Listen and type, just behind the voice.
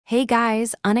Hey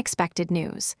guys, unexpected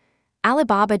news.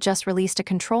 Alibaba just released a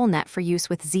control net for use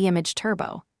with Z-Image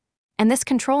Turbo. And this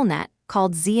control net,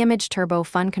 called Z-Image Turbo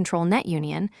Fun Control Net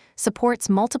Union, supports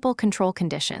multiple control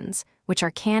conditions, which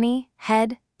are canny,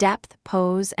 head, depth,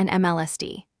 pose, and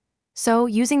MLSD. So,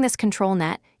 using this control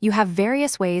net, you have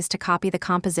various ways to copy the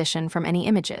composition from any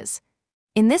images.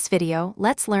 In this video,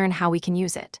 let's learn how we can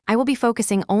use it. I will be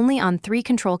focusing only on 3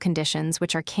 control conditions,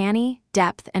 which are canny,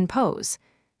 depth, and pose.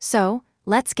 So,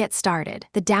 let's get started.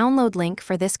 The download link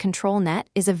for this control net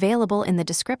is available in the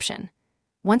description.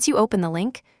 Once you open the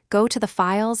link, go to the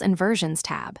Files and Versions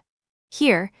tab.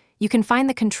 Here, you can find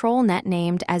the control net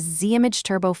named as Z-Image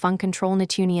Turbo Fun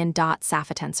ControlNet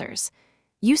Union.safetensors.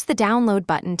 Use the download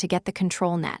button to get the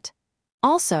control net.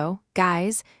 Also,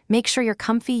 guys, make sure your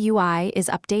ComfyUI is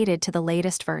updated to the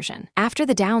latest version. After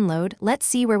the download, let's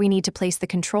see where we need to place the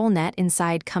control net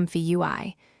inside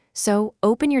ComfyUI. So,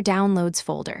 open your Downloads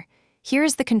folder.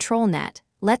 Here's the control net.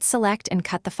 Let's select and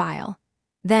cut the file.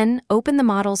 Then, open the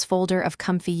Models folder of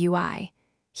ComfyUI.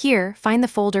 Here, find the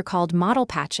folder called Model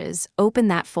Patches, open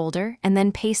that folder, and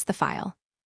then paste the file.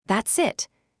 That's it.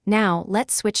 Now,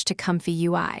 let's switch to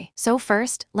ComfyUI. So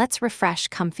first, let's refresh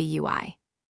ComfyUI.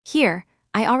 Here,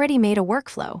 I already made a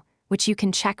workflow, which you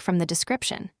can check from the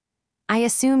description. I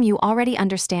assume you already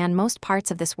understand most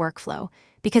parts of this workflow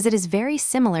because it is very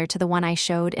similar to the one I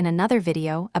showed in another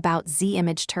video about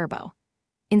Z-Image Turbo.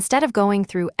 Instead of going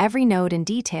through every node in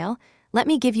detail, let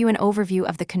me give you an overview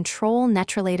of the control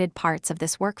net-related parts of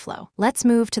this workflow. Let's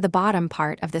move to the bottom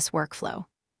part of this workflow.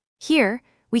 Here,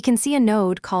 we can see a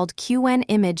node called ConfyUI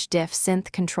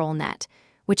ControlNet,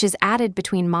 which is added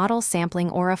between Model Sampling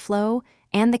Aura Flow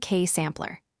and the K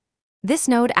sampler. This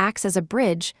node acts as a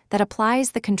bridge that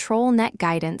applies the control net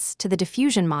guidance to the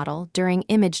diffusion model during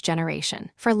image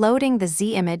generation. For loading the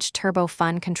Z-Image Turbo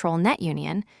Fun Control Net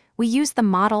Union, we use the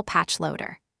Model Patch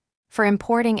Loader. For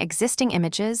importing existing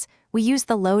images, we use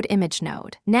the Load Image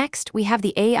node. Next, we have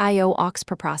the AIO aux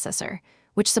preprocessor,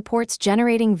 which supports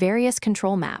generating various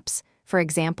control maps, for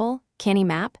example, canny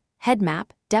map, head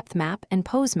map, depth map, and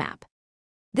pose map.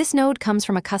 This node comes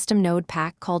from a custom node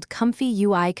pack called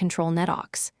ComfyUI ControlNet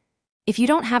Aux. If you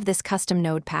don't have this custom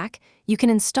node pack, you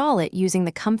can install it using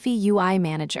the ComfyUI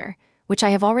Manager, which I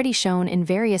have already shown in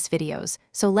various videos,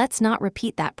 so let's not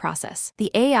repeat that process. The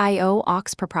AIO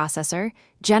aux preprocessor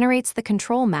generates the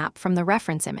control map from the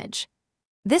reference image.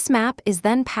 This map is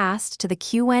then passed to the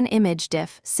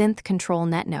ConfyUI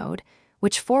ControlNet node,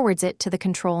 which forwards it to the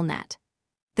control net.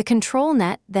 The control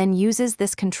net then uses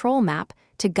this control map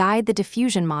to guide the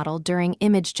diffusion model during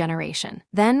image generation.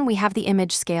 Then we have the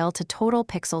image scale to total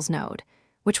pixels node,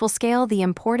 which will scale the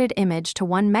imported image to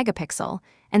 1 megapixel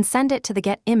and send it to the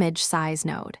Get Image Size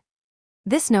node.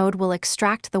 This node will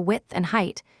extract the width and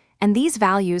height, and these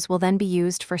values will then be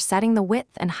used for setting the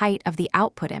width and height of the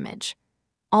output image.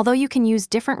 Although you can use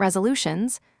different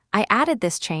resolutions, I added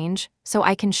this change so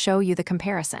I can show you the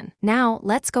comparison. Now,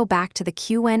 let's go back to the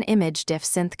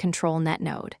ConfyUI ControlNet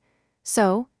node.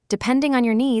 So, depending on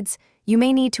your needs, you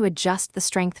may need to adjust the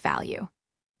strength value.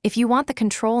 If you want the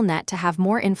control net to have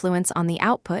more influence on the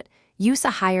output, use a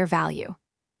higher value.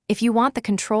 If you want the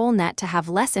control net to have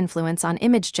less influence on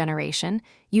image generation,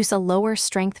 use a lower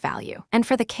strength value. And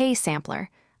for the K sampler,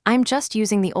 I'm just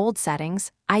using the old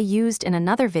settings I used in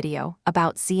another video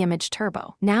about Z-Image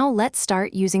Turbo. Now let's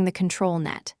start using the control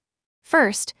net.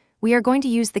 First, we are going to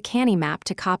use the canny map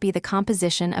to copy the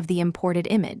composition of the imported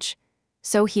image.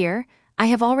 So here, I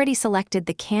have already selected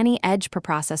the canny edge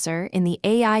preprocessor in the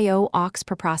AIO aux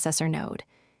preprocessor node.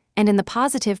 And in the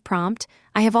positive prompt,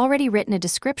 I have already written a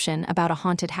description about a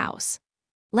haunted house.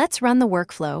 Let's run the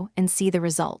workflow and see the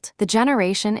result. The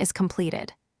generation is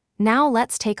completed. Now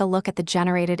let's take a look at the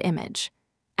generated image.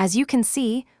 As you can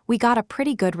see, we got a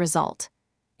pretty good result.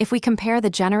 If we compare the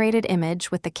generated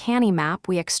image with the canny map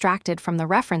we extracted from the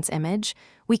reference image,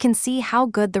 we can see how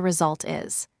good the result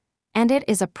is. And it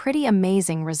is a pretty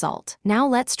amazing result. Now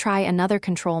let's try another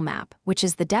control map, which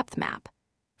is the depth map.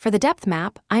 For the depth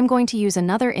map, I'm going to use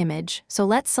another image, so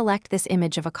let's select this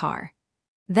image of a car.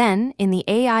 Then, in the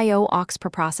AIO aux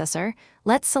preprocessor,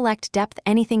 let's select Depth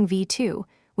Anything v2,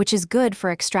 which is good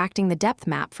for extracting the depth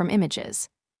map from images.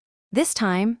 This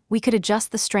time, we could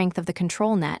adjust the strength of the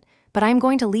control net, but I'm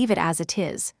going to leave it as it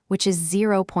is, which is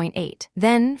 0.8.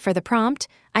 Then, for the prompt,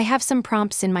 I have some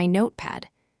prompts in my notepad.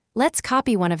 Let's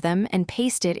copy one of them and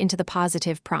paste it into the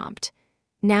positive prompt.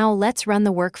 Now let's run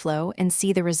the workflow and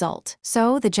see the result.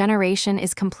 So the generation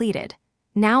is completed.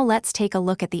 Now let's take a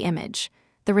look at the image.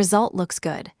 The result looks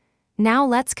good. Now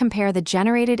let's compare the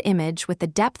generated image with the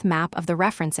depth map of the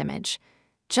reference image.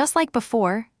 Just like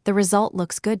before, the result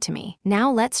looks good to me.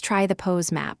 Now let's try the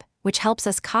pose map, which helps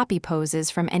us copy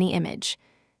poses from any image.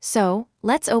 So,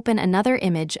 let's open another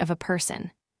image of a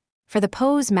person. For the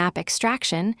pose map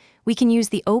extraction, we can use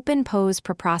the Open Pose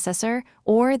Preprocessor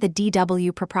or the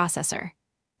DW Preprocessor.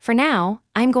 For now,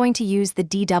 I'm going to use the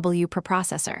DW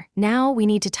Preprocessor. Now we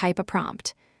need to type a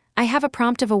prompt. I have a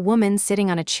prompt of a woman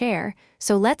sitting on a chair,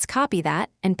 so let's copy that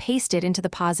and paste it into the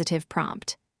positive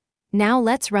prompt. Now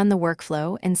let's run the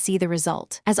workflow and see the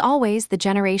result. As always, the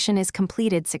generation is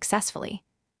completed successfully.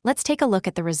 Let's take a look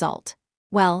at the result.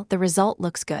 Well, the result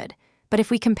looks good, but if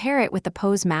we compare it with the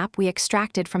pose map we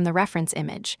extracted from the reference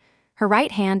image, her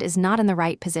right hand is not in the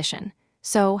right position.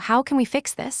 So how can we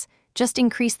fix this? Just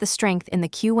increase the strength in the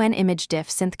QN image diff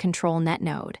synth control net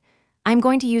node. I'm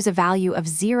going to use a value of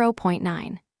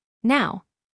 0.9. Now,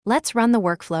 let's run the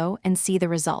workflow and see the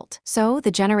result. So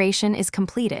the generation is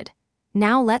completed.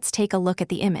 Now let's take a look at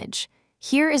the image.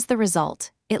 Here is the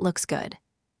result. It looks good.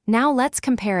 Now let's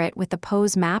compare it with the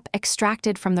pose map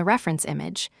extracted from the reference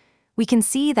image. We can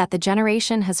see that the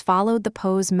generation has followed the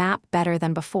pose map better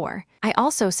than before. I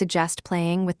also suggest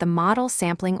playing with the Model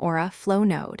Sampling Aura flow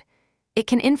node. It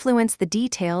can influence the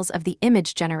details of the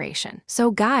image generation.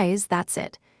 So guys, that's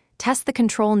it. Test the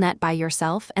control net by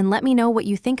yourself and let me know what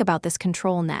you think about this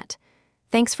control net.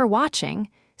 Thanks for watching.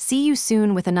 See you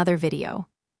soon with another video.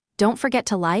 Don't forget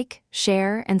to like,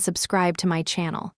 share, and subscribe to my channel.